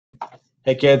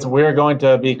Hey kids, we're going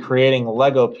to be creating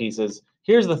Lego pieces.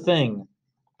 Here's the thing,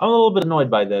 I'm a little bit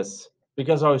annoyed by this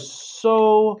because I was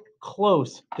so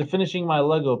close to finishing my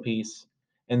Lego piece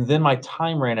and then my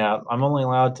time ran out. I'm only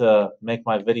allowed to make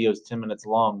my videos 10 minutes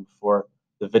long before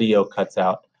the video cuts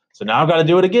out. So now I've got to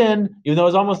do it again, even though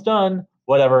it's almost done.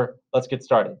 Whatever, let's get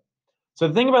started. So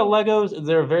the thing about Legos is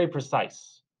they're very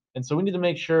precise. And so we need to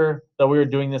make sure that we're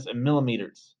doing this in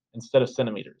millimeters instead of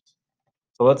centimeters.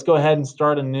 So let's go ahead and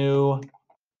start a new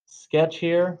sketch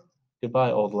here.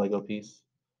 Goodbye, old Lego piece.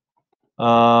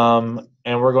 And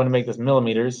we're going to make this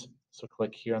millimeters. So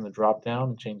click here on the drop down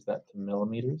and change that to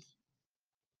millimeters.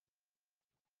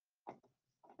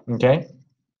 Okay.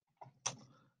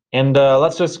 And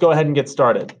let's just go ahead and get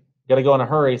started. Got to go in a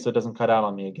hurry so it doesn't cut out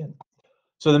on me again.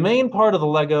 So the main part of the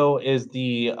Lego is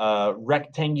the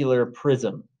rectangular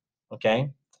prism.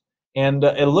 Okay. And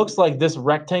it looks like this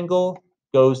rectangle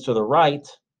goes to the right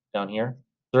down here,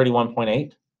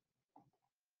 31.8.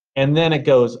 And then it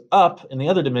goes up in the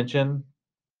other dimension.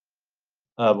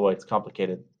 Oh boy, it's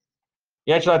complicated.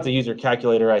 You actually have to use your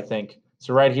calculator, I think.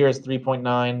 So right here is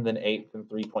 3.9, then 8, then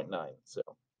 3.9. So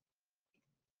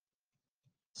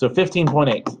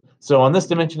 15.8. So on this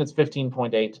dimension, it's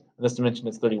 15.8. On this dimension,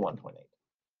 it's 31.8.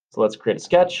 So let's create a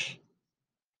sketch.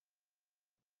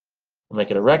 We'll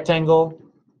make it a rectangle.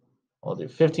 We'll do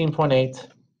 15.8,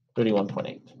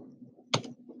 31.8.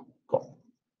 Cool.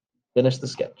 Finish the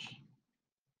sketch.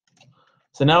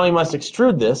 So now we must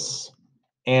extrude this.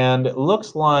 And it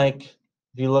looks like,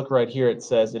 if you look right here, it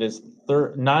says it is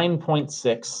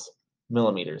 9.6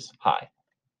 millimeters high.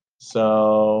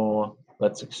 So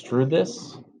let's extrude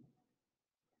this.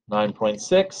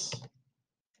 9.6.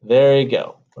 There you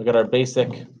go. We got our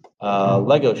basic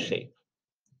Lego shape.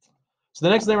 So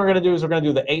the next thing we're going to do is we're going to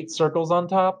do the 8 circles on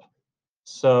top.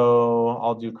 So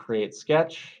I'll do create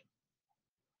sketch.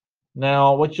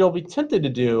 Now what you'll be tempted to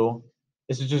do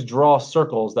is to just draw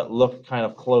circles that look kind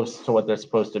of close to what they're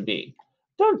supposed to be.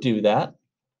 Don't do that.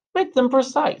 Make them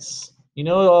precise. You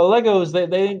know, Legos,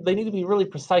 they need to be really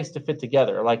precise to fit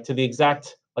together, like to the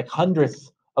exact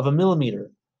hundredth of a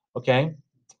millimeter. Okay.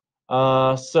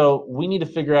 So we need to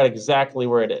figure out exactly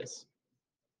where it is.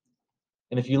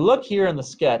 And if you look here in the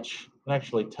sketch, it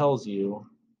actually tells you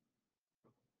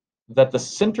that the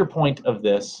center point of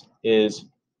this is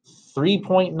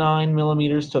 3.9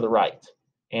 millimeters to the right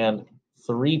and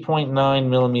 3.9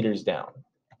 millimeters down.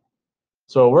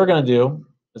 So what we're going to do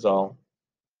is I'll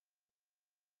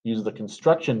use the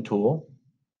construction tool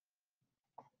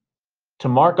to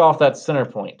mark off that center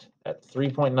point at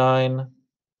 3.9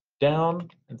 down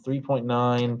and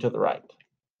 3.9 to the right.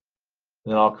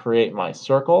 And then I'll create my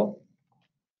circle.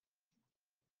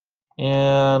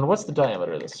 And what's the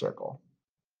diameter of this circle?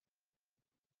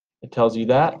 It tells you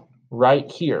that right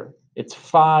here. It's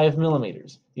 5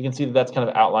 millimeters. You can see that that's kind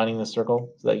of outlining the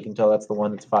circle so that you can tell that's the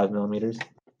one that's 5 millimeters.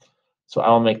 So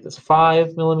I'll make this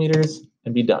 5 millimeters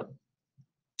and be done.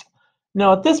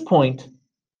 Now at this point,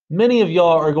 many of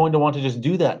y'all are going to want to just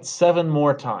do that 7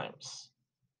 more times.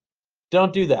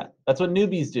 Don't do that. That's what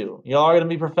newbies do. Y'all are going to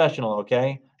be professional,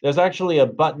 okay? There's actually a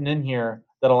button in here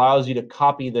that allows you to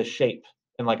copy the shape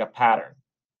in like a pattern.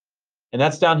 And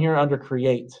that's down here under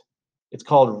create. It's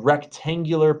called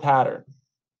rectangular pattern.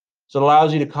 So it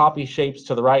allows you to copy shapes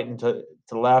to the right and to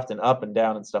the left and up and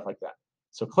down and stuff like that.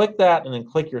 So click that and then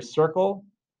click your circle.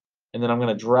 And then I'm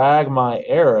going to drag my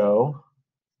arrow.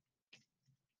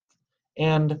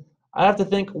 And I have to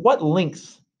think, what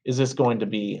length is this going to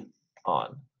be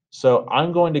on? So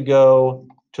I'm going to go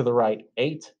to the right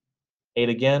 8, 8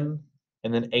 again,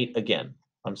 and then 8 again.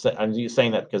 I'm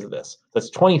saying that because of this. That's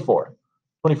 24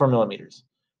 millimeters.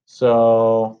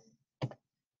 So I'm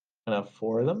going to have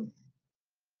 4 of them.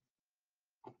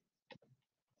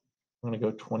 I'm going to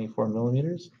go 24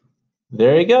 millimeters.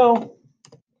 There you go.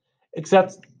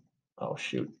 Except, oh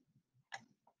shoot,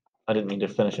 I didn't mean to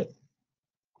finish it.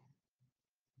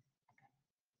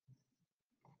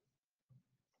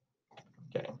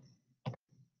 Okay.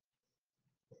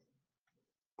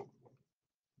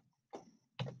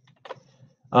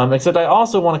 Except I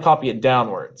also want to copy it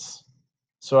downwards.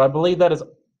 So I believe that is,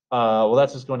 well,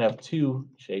 that's just going to have 2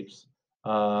 shapes,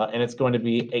 and it's going to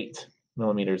be 8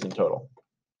 millimeters in total.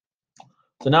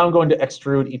 So now I'm going to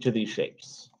extrude each of these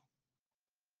shapes.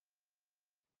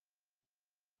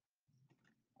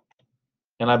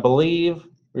 And I believe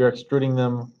we are extruding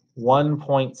them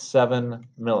 1.7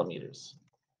 millimeters.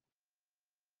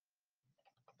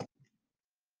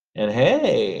 And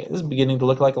hey, this is beginning to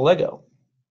look like a Lego.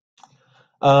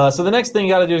 So the next thing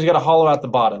you got to do is you got to hollow out the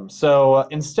bottom. So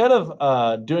instead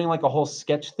of doing like a whole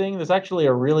sketch thing, there's actually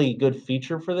a really good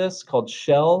feature for this called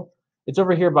shell. It's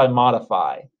over here by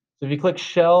modify. So if you click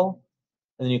shell,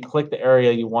 and then you click the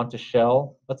area you want to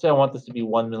shell, let's say I want this to be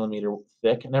 1 millimeter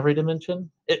thick in every dimension,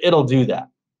 it'll do that,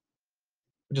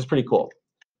 which is pretty cool.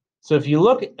 So if you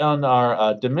look on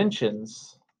our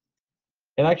dimensions,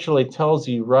 it actually tells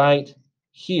you right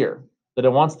here that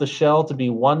it wants the shell to be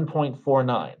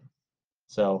 1.49.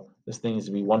 So this thing needs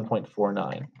to be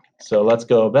 1.49. So let's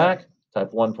go back,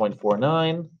 type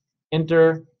 1.49,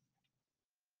 enter.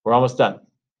 We're almost done.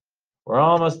 We're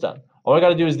almost done. All I got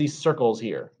to do is these circles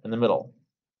here in the middle.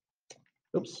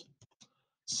 Oops.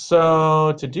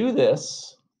 So to do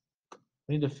this,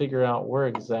 we need to figure out where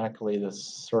exactly this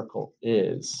circle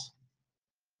is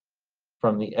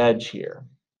from the edge here.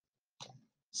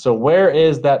 So where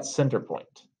is that center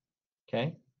point?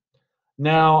 Okay.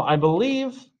 Now I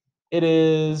believe it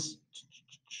is.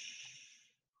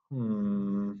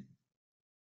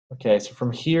 Okay, so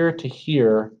from here to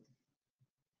here,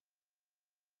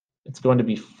 it's going to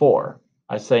be 4.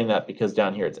 I'm saying that because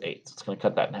down here it's 8, so it's going to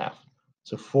cut that in half.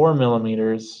 So 4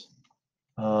 millimeters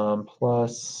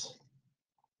plus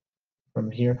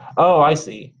from here. Oh, I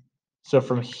see. So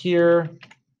from here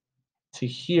to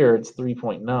here, it's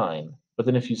 3.9. But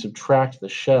then if you subtract the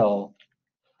shell,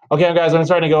 okay, guys, I'm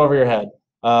starting to go over your head.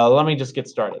 Let me just get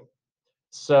started.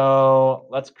 So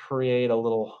let's create a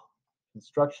little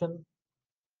construction.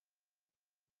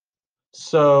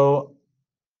 So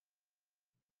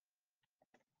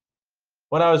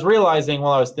what I was realizing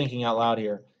while I was thinking out loud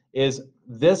here is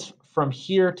this from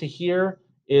here to here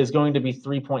is going to be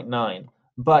 3.9,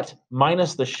 but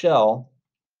minus the shell,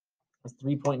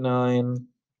 3.9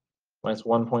 minus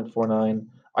 1.49.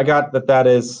 I got that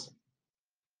is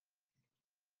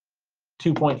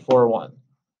 2.41.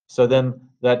 So then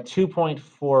that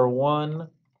 2.41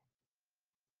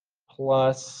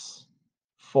 plus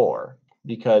 4,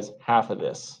 because half of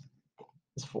this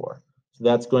is 4. So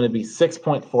that's going to be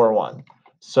 6.41.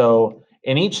 So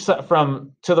in each,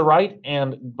 from to the right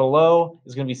and below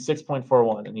is going to be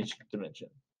 6.41 in each dimension.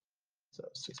 So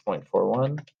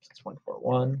 6.41,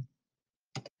 6.41.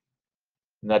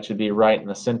 And that should be right in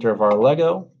the center of our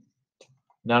Lego.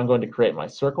 Now I'm going to create my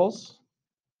circles.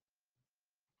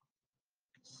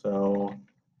 So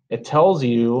it tells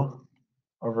you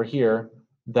over here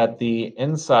that the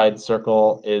inside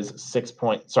circle is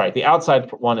the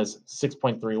outside one is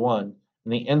 6.31 and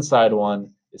the inside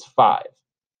one is 5.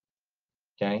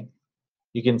 Okay,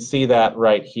 you can see that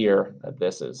right here that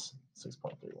this is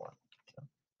 6.31. So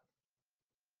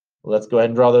let's go ahead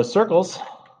and draw those circles.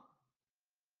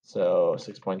 So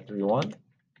 6.31,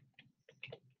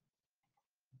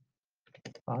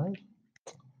 5.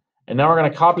 And now we're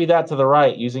going to copy that to the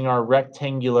right using our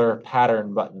rectangular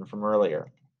pattern button from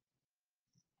earlier.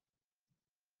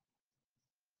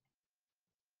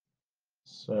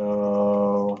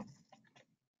 So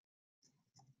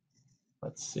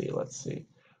let's see.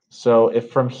 So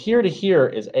if from here to here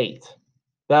is 8,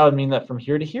 that would mean that from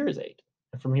here to here is 8,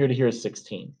 and from here to here is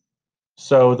 16.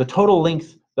 So the total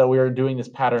length that we are doing this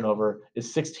pattern over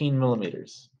is 16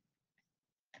 millimeters.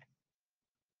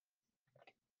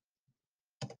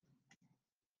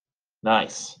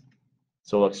 Nice.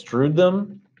 So we'll extrude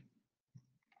them.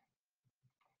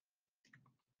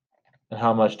 And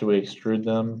how much do we extrude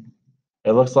them?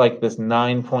 It looks like this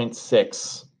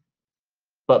 9.6,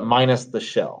 but minus the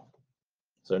shell.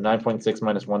 So 9.6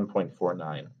 minus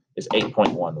 1.49 is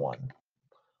 8.11.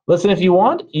 Listen, if you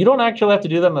want, you don't actually have to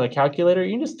do that on the calculator.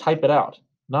 You can just type it out.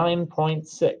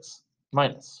 9.6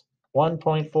 minus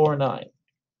 1.49.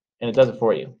 And it does it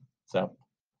for you. So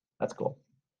that's cool.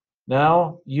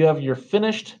 Now you have your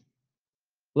finished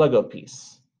Lego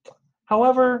piece.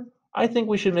 However, I think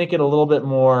we should make it a little bit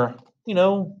more,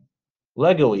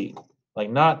 Lego-y, like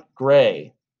not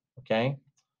gray. Okay.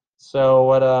 So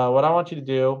what I want you to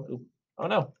do? Oh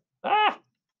no!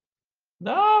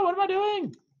 No! What am I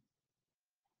doing?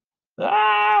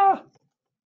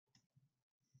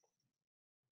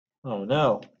 Oh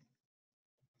no!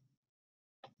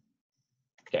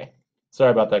 Okay.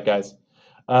 Sorry about that, guys.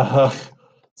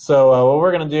 So what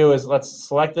we're gonna do is let's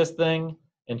select this thing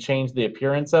and change the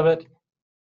appearance of it,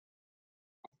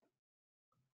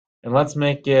 and let's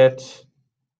make it.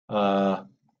 So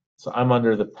I'm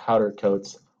under the powder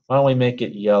coats. Why don't we make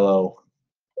it yellow?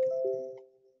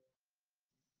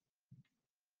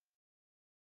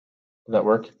 Does that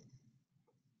work?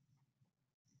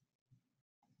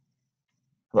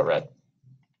 How about red?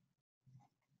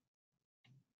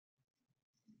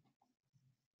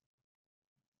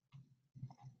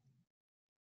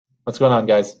 What's going on,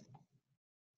 guys?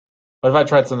 What if I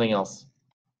tried something else?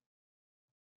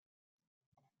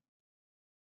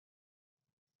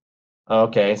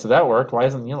 Okay, so that worked. Why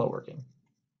isn't yellow working?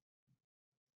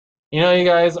 You know, you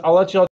guys, I'll let you all